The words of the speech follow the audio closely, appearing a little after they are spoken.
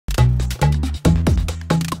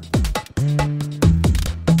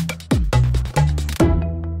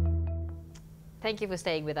Thank you for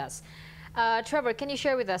staying with us. Trevor, can you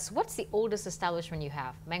share with us what's the oldest establishment you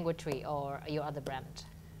have, Mango Tree or your other brand?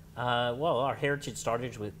 Well, our heritage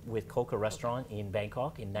started with Coca Restaurant in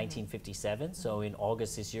Bangkok in 1957. So in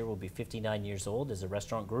August this year, we'll be 59 years old as a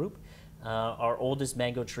restaurant group. Our oldest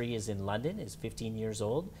Mango Tree is in London, is 15 years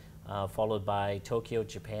old, followed by Tokyo,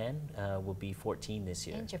 Japan, will be 14 this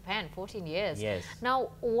year. In Japan, 14 years. Yes.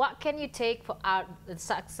 Now, what can you take for our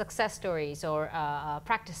success stories or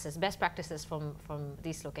practices, best practices from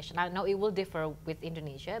these locations? I know it will differ with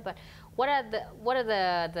Indonesia, but what are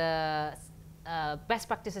the best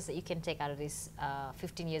practices that you can take out of this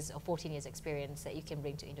 15 years or 14 years experience that you can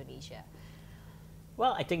bring to Indonesia?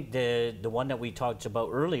 Well, I think the one that we talked about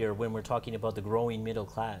earlier when we're talking about the growing middle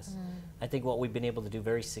class, I think what we've been able to do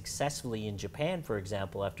very successfully in Japan, for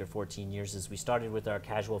example, after 14 years is we started with our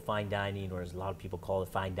casual fine dining, or as a lot of people call it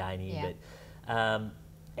fine dining, but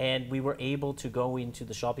and we were able to go into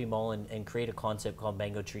the shopping mall and create a concept called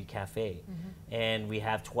Mango Tree Cafe. And we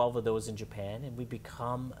have 12 of those in Japan, and we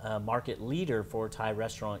become a market leader for a Thai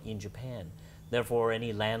restaurant in Japan. Therefore,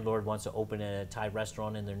 any landlord wants to open a Thai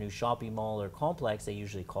restaurant in their new shopping mall or complex, they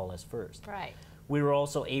usually call us first. Right. We were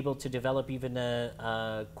also able to develop even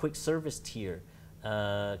a quick service tier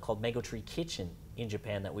called Mango Tree Kitchen in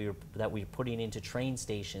Japan that we're putting into train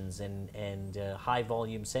stations and high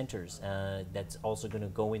volume centers. That's also going to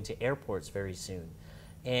go into airports very soon.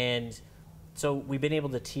 And so we've been able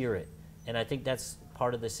to tier it. And I think that's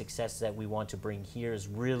part of the success that we want to bring here, is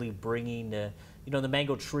really bringing the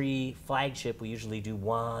Mango Tree flagship. We usually do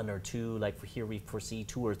 1 or 2, like for here we foresee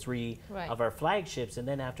 2 or 3 of our flagships. And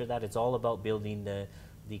then after that, it's all about building the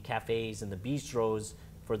cafes and the bistros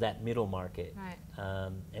for that middle market.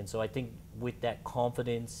 Right. And so I think with that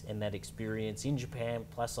confidence and that experience in Japan,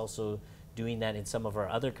 plus also doing that in some of our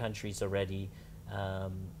other countries already,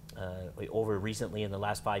 over recently in the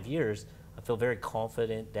last 5 years, I feel very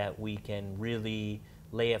confident that we can really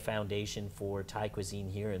lay a foundation for Thai cuisine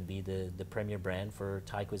here and be the premier brand for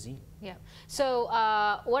Thai cuisine. Yeah. So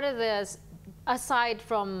what are the, aside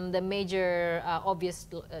from the major obvious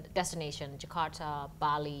destination, Jakarta,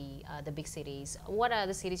 Bali, the big cities, what are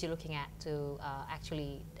the cities you're looking at to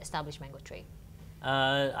actually establish Mango Tree?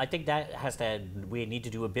 I think that we need to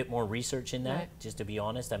do a bit more research in that, just to be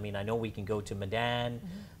honest. I mean, I know we can go to Medan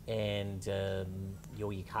and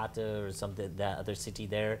Yogyakarta or something, that other city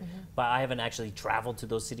there, but I haven't actually traveled to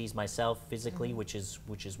those cities myself physically, which is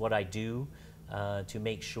what I do to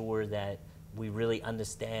make sure that we really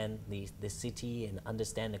understand the city and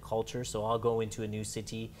understand the culture. So I'll go into a new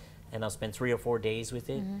city and I'll spend 3 or 4 days with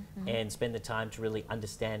it and spend the time to really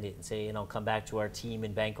understand it and I'll come back to our team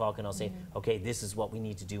in Bangkok and I'll say, okay, this is what we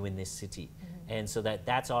need to do in this city. And so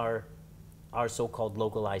that's our so-called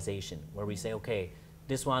localization, where we say, okay,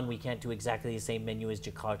 this one we can't do exactly the same menu as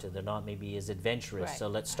Jakarta. They're not maybe as adventurous. So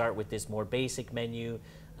let's start with this more basic menu.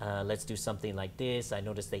 Let's do something like this. I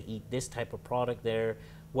noticed they eat this type of product there.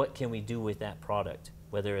 What can we do with that product?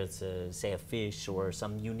 Whether it's, say, a fish or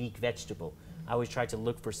some unique vegetable. I always try to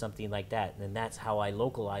look for something like that, and that's how I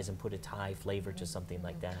localize and put a Thai flavor to something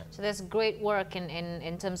like that. So there's great work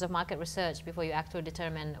in terms of market research before you actually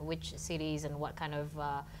determine which cities and what kind of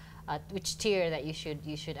which tier that you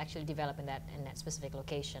should actually develop in that specific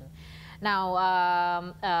location.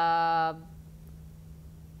 Now,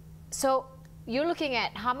 so you're looking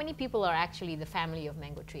at how many people are actually the family of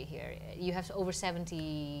Mango Tree here. You have over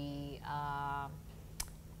 70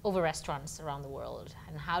 restaurants around the world,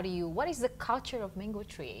 and what is the culture of Mango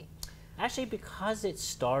Tree? Actually, because it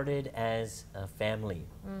started as a family,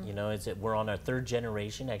 we're on our 3rd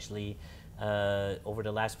generation. Actually, over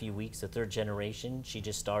the last few weeks, the 3rd generation, she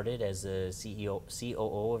just started as a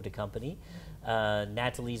COO of the company.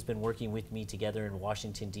 Natalie's been working with me together in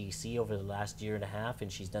Washington, D.C. over the last 1.5 years,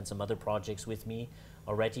 and she's done some other projects with me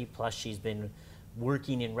already. Plus, she's been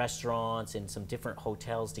working in restaurants and some different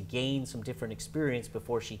hotels to gain some different experience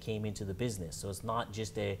before she came into the business. So it's not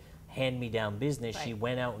just a hand-me-down business. She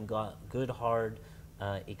went out and got good, hard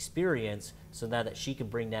experience so now that she can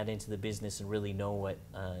bring that into the business and really know what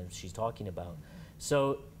she's talking about.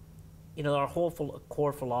 So, our whole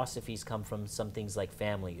core philosophies come from some things like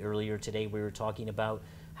family. Earlier today, we were talking about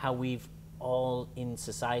how we've all in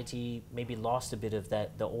society maybe lost a bit of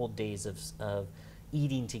the old days of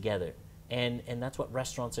eating together. And that's what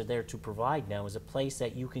restaurants are there to provide now, is a place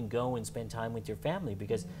that you can go and spend time with your family,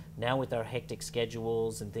 because now with our hectic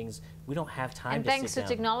schedules and things, we don't have time to sit down. And thanks to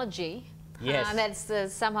technology,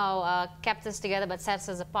 that's somehow kept us together but sets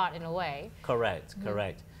us apart in a way. Correct,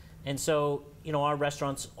 correct. And so, our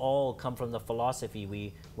restaurants all come from the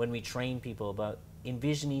philosophy. When we train people about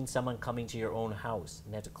envisioning someone coming to your own house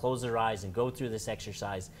and have to close their eyes and go through this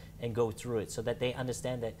exercise and go through it so that they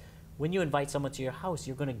understand that when you invite someone to your house,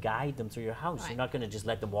 you're going to guide them through your house. Right. You're not going to just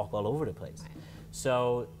let them walk all over the place. Right.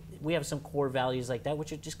 So we have some core values like that,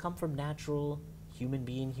 which just come from natural human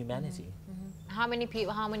being humanity. How many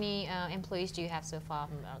people? How many employees do you have so far?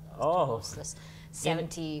 This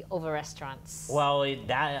 70 over restaurants. Well,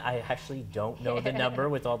 that I actually don't know the number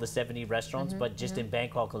with all the 70 restaurants, but just in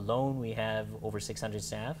Bangkok alone, we have over 600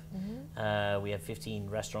 staff. We have 15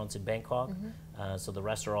 restaurants in Bangkok, so the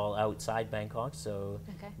rest are all outside Bangkok. So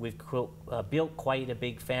we've built quite a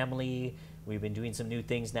big family. We've been doing some new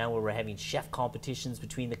things now where we're having chef competitions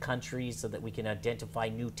between the countries so that we can identify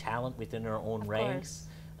new talent within our own ranks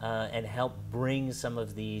and help bring some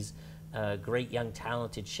of these great young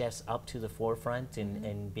talented chefs up to the forefront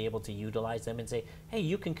and be able to utilize them and say, hey,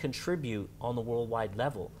 you can contribute on the worldwide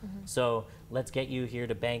level. So let's get you here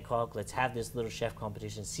to Bangkok. Let's have this little chef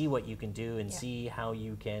competition, see what you can do and see how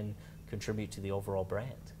you can contribute to the overall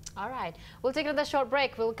brand. All right. We'll take another short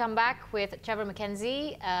break. We'll come back with Trevor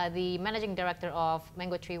McKenzie, the Managing Director of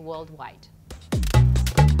Mango Tree Worldwide.